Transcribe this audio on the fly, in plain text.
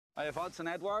I have Odds and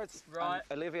Edwards, Right.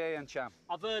 and Olivier and Ntcham.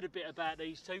 I've heard a bit about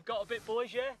these two. Got a bit,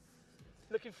 boys, yeah?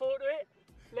 Looking forward to it?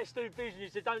 Let's do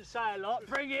business. They don't say a lot.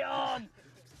 Bring it on!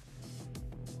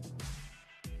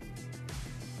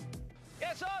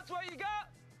 Yes, Odds, what you got?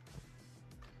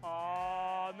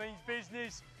 Oh, means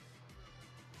business.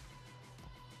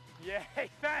 Yeah, he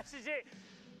fancies it.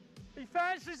 He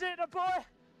fancies it, the boy.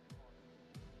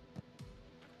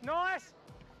 Nice.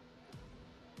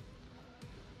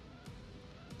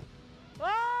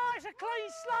 Oh, it's a clean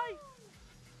slate.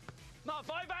 Not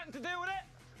if I've had to do with it.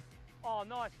 Oh,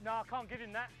 nice. No, I can't give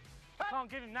him that. I can't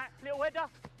give him that. Little header,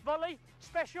 volley,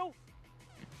 special.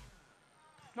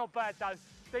 Not bad though,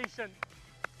 decent.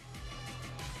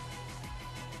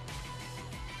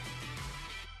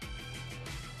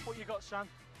 What you got, son?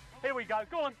 Here we go,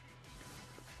 go on.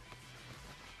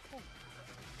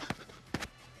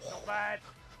 Not bad.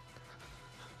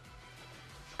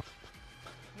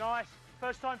 Nice,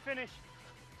 first time finish.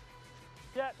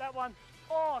 Yeah, that one.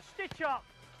 Oh, stitch up.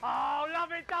 Oh,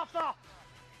 love it, Duffer.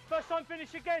 First time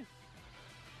finish again.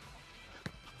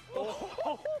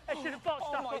 Oh, that should have boxed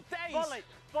Oh my up. days. Volley,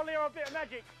 volley or a bit of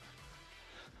magic.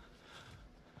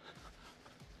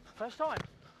 First time.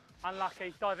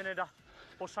 Unlucky, diving header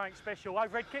or something special.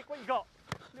 Overhead kick, what you got?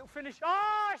 Little finish.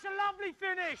 Oh, it's a lovely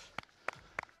finish.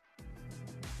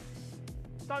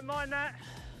 Don't mind that.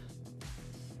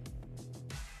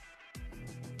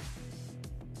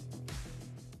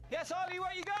 Yes, Ollie,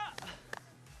 what you got?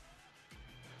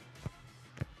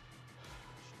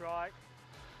 Strike.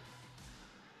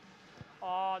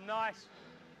 Oh, nice.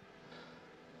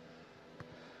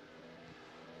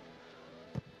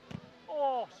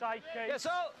 Oh, safety. Yes,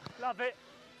 Al. Love it.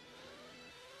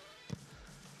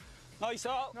 Nice,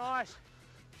 Al. Nice.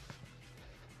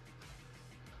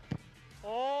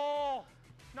 Oh,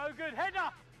 no good. Header.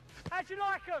 How'd you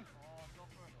like them?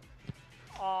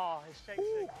 Oh, it's sexy.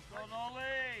 Ooh. Well done,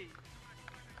 Ollie.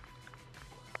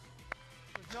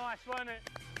 It was nice, wasn't it?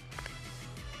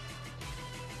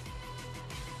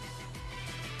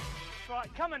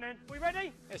 Right, come on then. We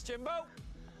ready? Yes, Jimbo.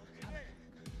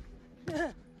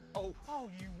 Oh, Oh,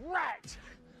 you rat.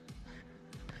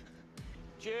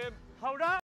 Jim. Hold up.